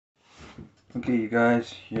Okay, you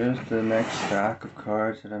guys, here's the next stack of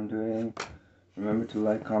cards that I'm doing. Remember to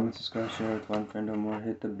like, comment, subscribe, share with one friend or more,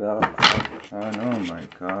 hit the bell icon. Oh my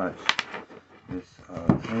gosh. This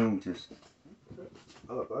thing just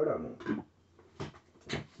fell apart on me.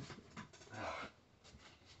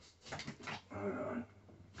 Hold on.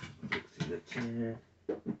 See the chair.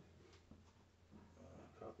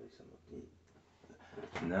 Probably some of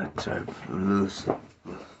the nuts are loose.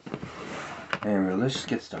 Anyway, let's just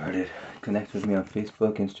get started. Connect with me on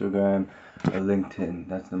Facebook, Instagram, or LinkedIn.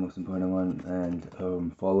 That's the most important one. And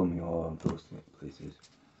follow me all of those places.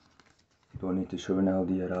 Donate to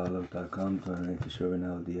shurvinld@outlook.com. Donate to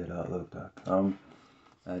shurvinld@outlook.com.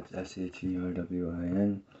 That's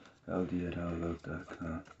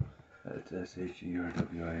SHURWINLD@outlook.com. That's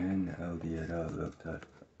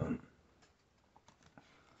SHURWINLD@outlook.com.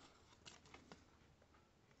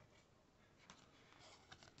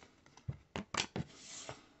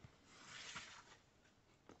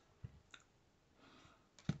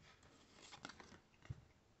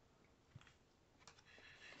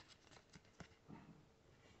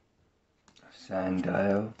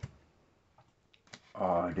 Sandile,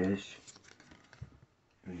 Oddish,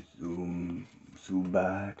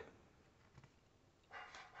 Zubat,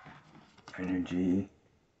 Energy,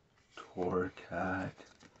 Torcat,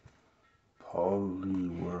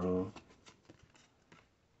 Poliwhirl,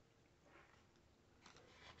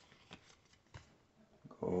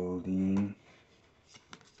 Goldeen,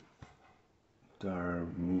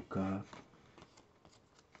 Darmuka,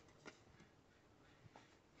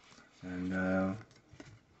 Sandile,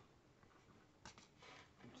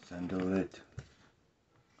 Sandalit,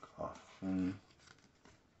 Coffin,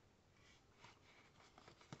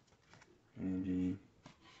 Energy,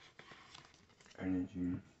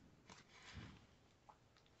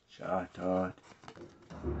 Chatot,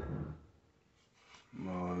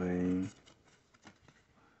 Mulling,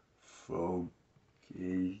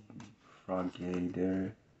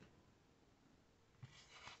 Frogator,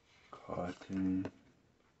 Cotton,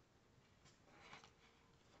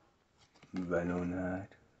 Venonat,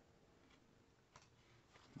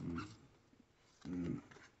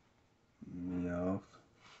 Meowth,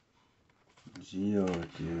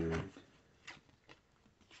 Geodude,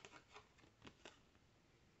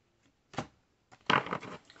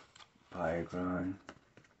 Pygron,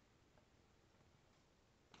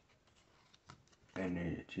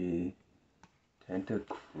 Energy,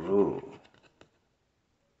 Tentacruel.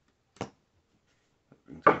 That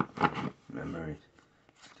brings up memories.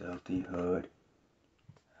 Stealthy Hood,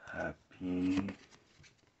 Happy,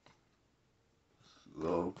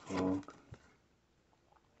 Slowpoke,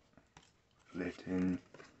 Litten,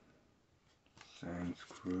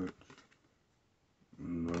 Sanskrit,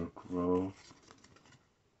 Murkrow,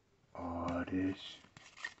 Oddish,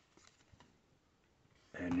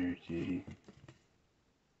 Energy,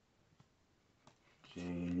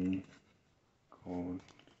 Janie,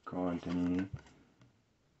 Contony,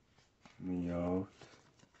 Meowth,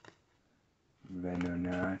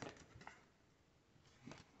 Venonat,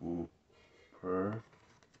 Wooper,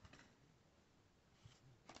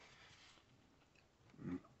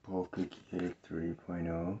 Pokekid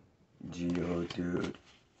 3.0, Geodude,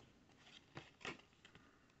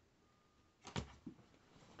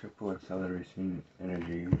 Triple Acceleration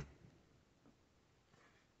Energy,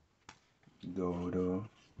 Dodo,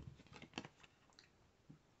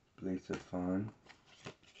 Blacephalon,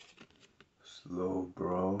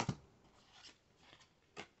 Slowbro,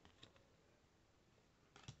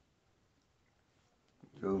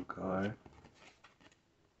 Dilgar,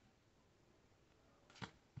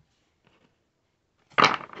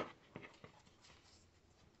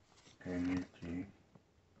 Energy,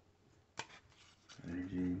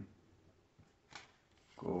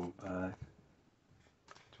 Golbat,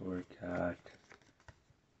 Torcat,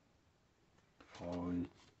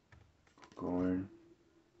 Polygon,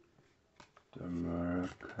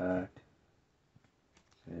 Demurcat,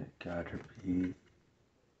 Caterpie,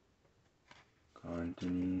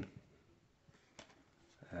 Contony,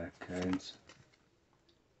 Ekans,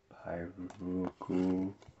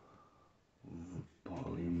 Pyroku,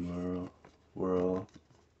 Whirl,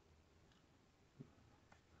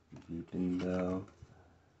 Weepinbell,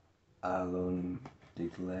 Alon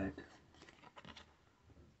Diglett,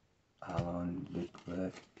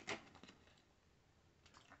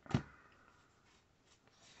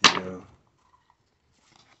 Seal,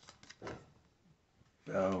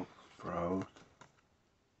 Bellsprout,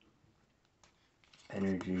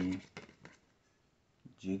 Energy,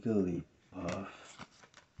 Jigglypuff,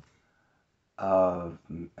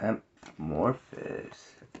 Amorphous,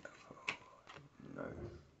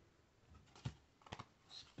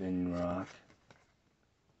 Spin Rock,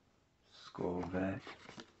 Scovet,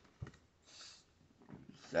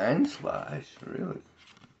 Sand Slash, really?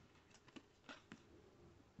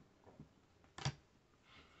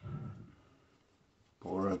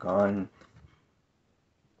 Oregon,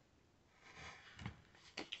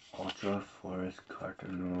 Ultra Forest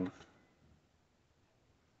Cartermove,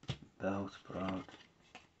 Bellsprout,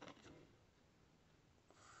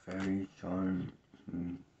 Fairy Charm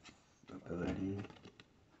ability,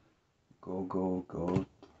 Go Go Goat,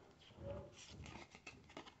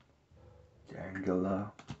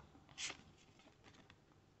 Dangela,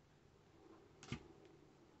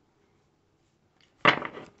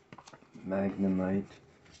 Magnemite,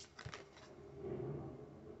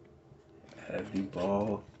 Heavy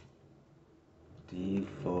Ball,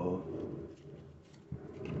 Default,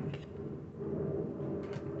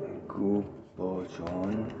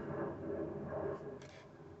 Goobojon,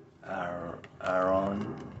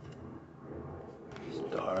 Aaron,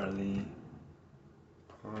 Starly,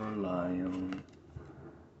 Perlion,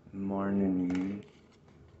 Marnini,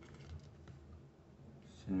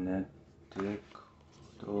 Genetic,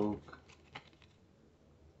 Dog,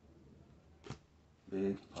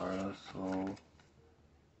 Big Parasol,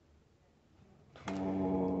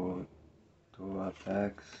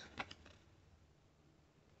 Toapex,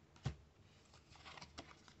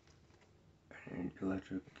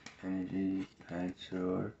 Electric Energy,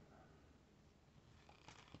 Panther,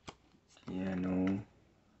 Piano,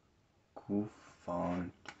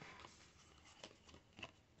 Koufant,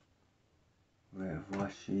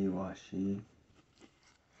 Washi,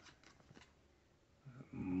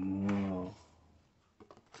 Muro,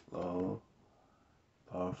 Low,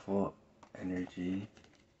 Powerful Energy,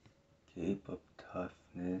 Cape of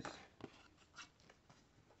Toughness,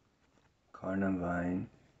 Carnivine,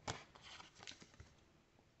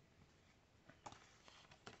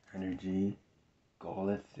 Energy,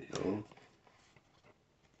 Golithil,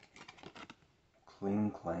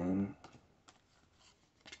 Clang,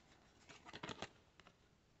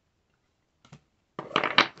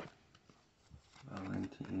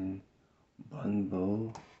 Valentine,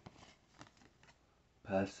 Bunbo,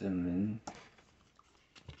 Passamin,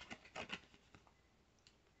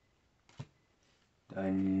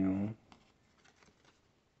 Dyneo,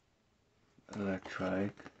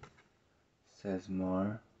 Electric,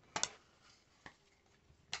 Sesmar,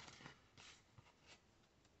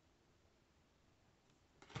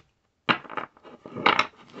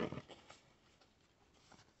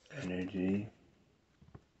 Energy,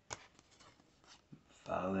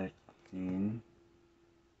 Valentine,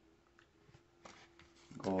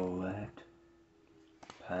 Golett,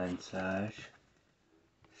 Pansash,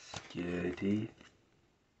 Skitty,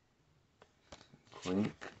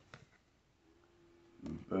 Clink,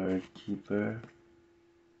 Birdkeeper,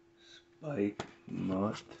 Spike,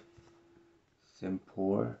 Mutt,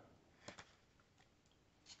 Simpor,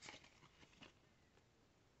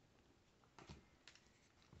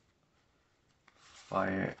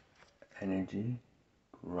 Fire Energy,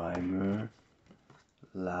 Grimer,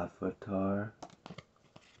 Lavatar,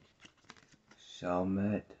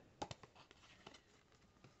 Shalmet,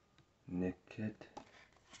 Nickit,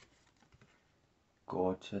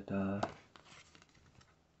 Gochata,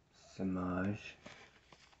 Samaj,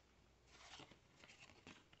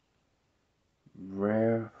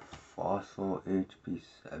 Rare Fossil HP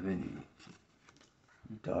 70,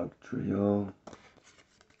 Dog Trio,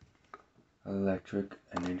 Electric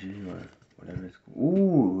Energy, or whatever it's called.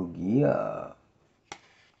 Ooh, yeah.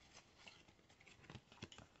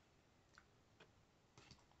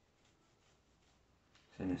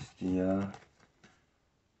 Synestia,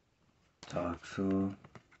 Toxel,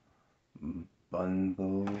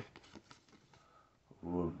 Bunbo,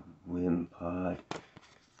 Wimpod,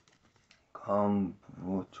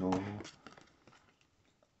 Kombucho,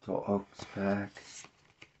 Toxpack,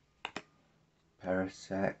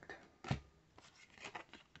 Parasect,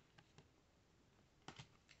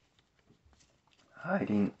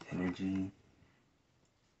 Hiding Energy,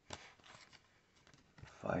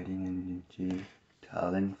 Fighting Energy,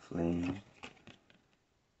 Talonflame,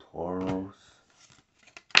 Tauros,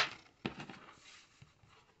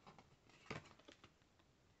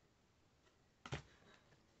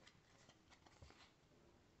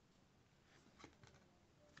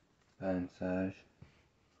 Pansash,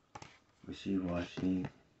 Wishy-Washy,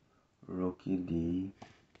 Roki D,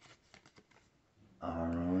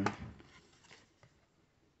 Aaron,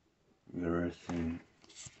 Urisin,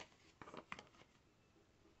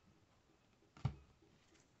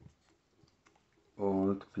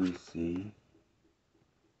 Old PC,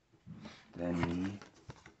 Lenny,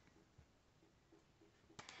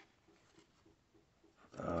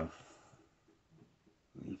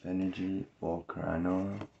 Infinity,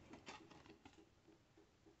 Volcano,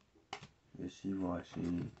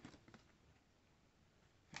 Wishy-Washy,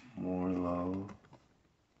 Morlow,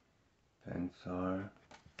 Pensar,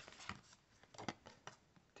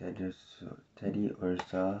 Teddy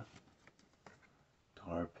Ursa,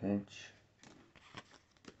 Tarpinch,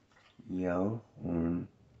 Yellowhorn,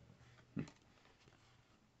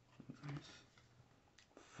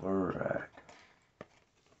 Furrat.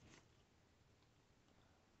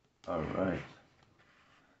 Alright,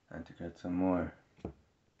 time to get some more.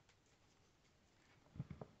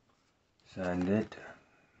 Sandit,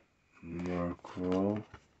 Murkrow,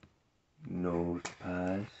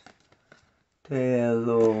 Nosepass,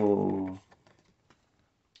 Tailo,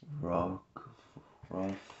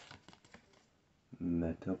 Rockruff,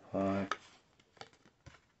 Metapod,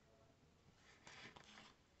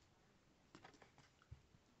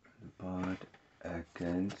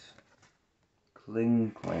 Ekans,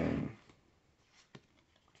 Klinklang,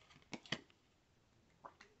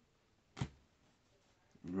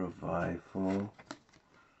 Revival,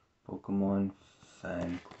 Pokemon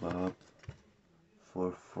Fan Club,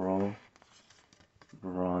 Furfrou,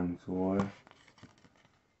 Bronzor,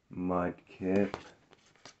 Mudkip,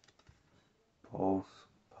 Pulse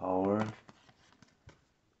Power,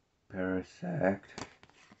 Parasect,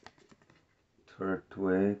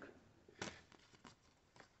 Turtwig,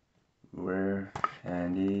 Rare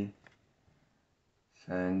Candy,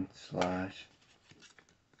 Sandslash,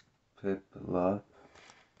 Piplup,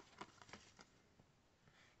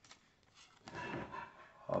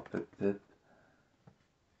 Hoppipip,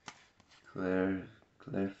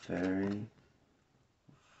 Clefairy,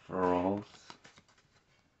 Frolse,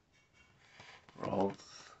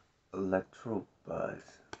 Electrobuzz.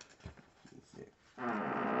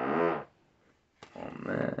 Oh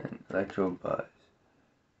man, Electrobuzz,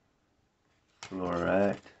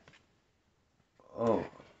 Floret. Oh,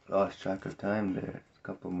 lost track of time there. A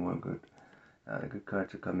couple more good. The good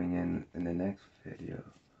cards are coming in the next video.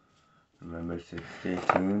 Remember to stay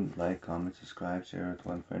tuned, like, comment, subscribe, share with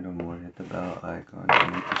one friend or more, hit the bell icon,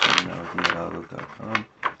 donate to SherwinLD@outlook.com,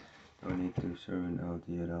 donate to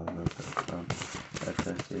SherwinLD@outlook.com, that's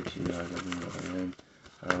SHERWIN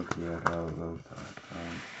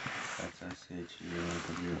LD@outlook.com, that's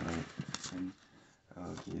SHERWIN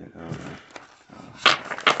LD@outlook.com.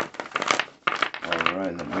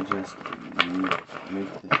 Alright, let me just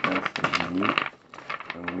make this nice and neat,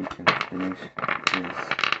 and we can finish this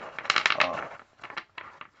off.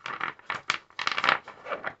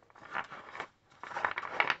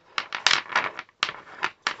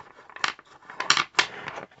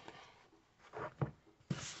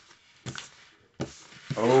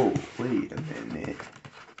 Oh, wait a minute.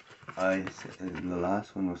 I said the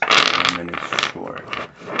last one was 1 minute short,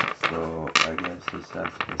 so I guess this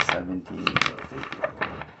has to be 17.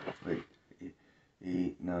 Wait,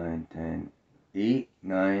 8, 9, 10, 8,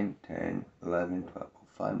 9, 10, 11, 12,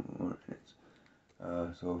 5 more minutes.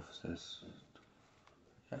 So it says,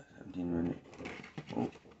 yeah, 17 minutes. Oh,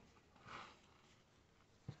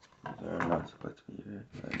 they're not supposed to be here.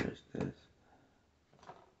 There's this.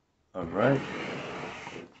 Alright.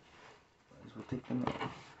 Might as well take them out.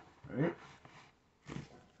 Alright.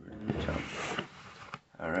 Ready to jump.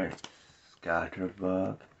 Alright.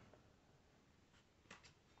 Scatterbug.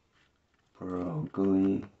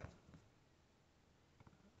 Broglie.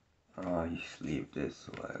 You sleeve this,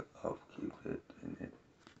 so I'll keep it in it.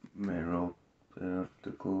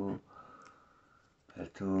 Meroptical.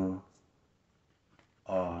 Petal.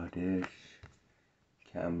 Oddish.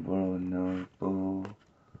 Cambronable.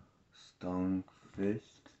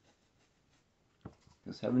 Stonefist.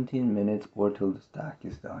 17 minutes or till the stack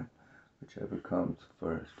is done, whichever comes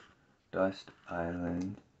first. Dust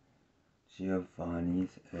Island,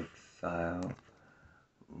 Giovanni's Exile,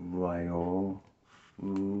 Ryo,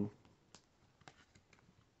 Muku,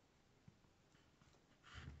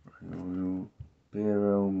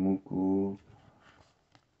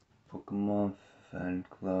 Pokemon Fan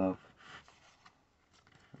Club,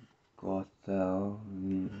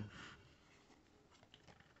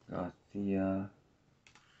 Gothia,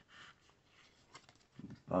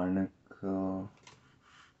 Barnacle,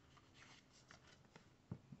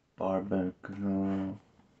 Barbacuno,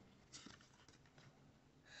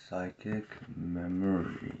 Psychic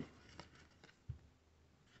Memory,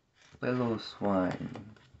 Willow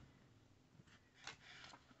Swine,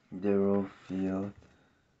 Darrowfield,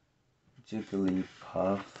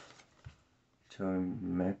 Jigglypuff,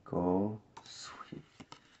 Termeco, sweet,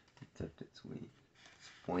 except it's weak,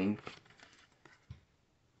 Spoink,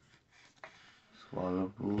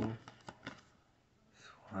 Swallowboo,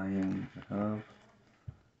 Swine Hub,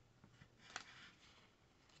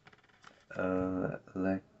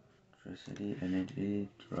 electricity, energy,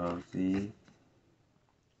 drowsy,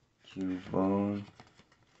 Cubone,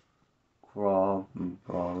 Crawl,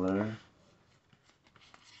 Brawler,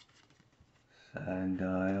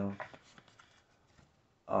 Sandile,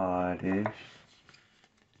 Oddish,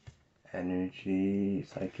 Energy,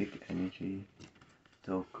 Psychic Energy,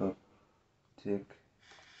 Doka, Tick,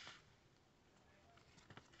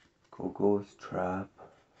 Gogo's Trap,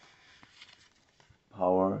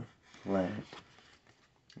 Power Plant,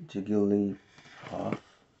 Jiggly Puff,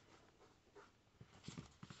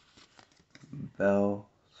 Bell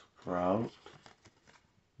Sprout,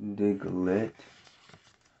 Diglett,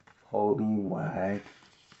 Poliwag,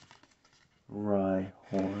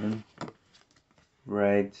 Rhyhorn,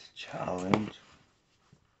 Red's Challenge,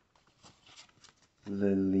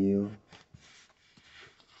 Lilil,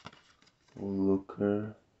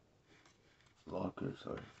 Locker,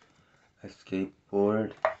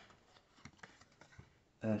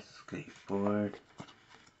 Skateboard,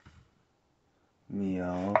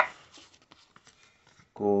 Meow,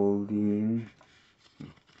 Goldeen,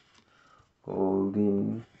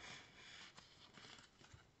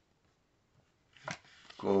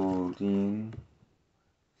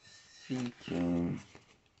 Seeking,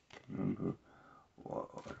 remember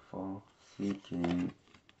waterfall, Seeking,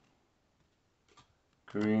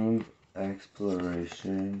 Green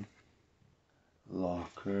Exploration,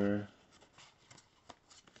 Locker,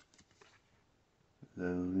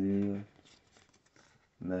 Lily,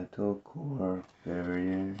 Metalcore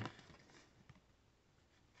Barrier,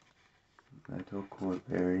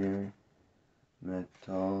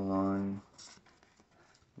 Metalon,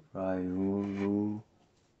 Ryulu,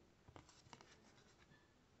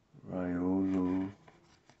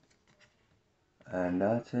 and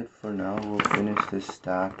that's it for now. We'll finish this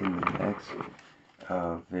stack in the next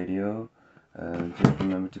video. Just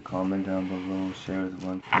remember to comment down below, share with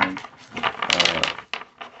one friend,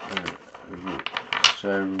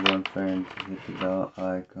 hit the bell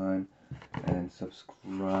icon, and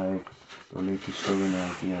subscribe. Donate to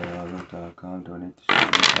SherwinLD@outlook.com. Donate to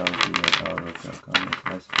SherwinLD@outlook.com.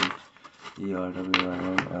 That's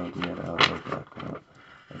SHERWINLD@outlook.com.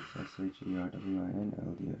 That's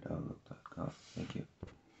SHERWINLD@outlook.com.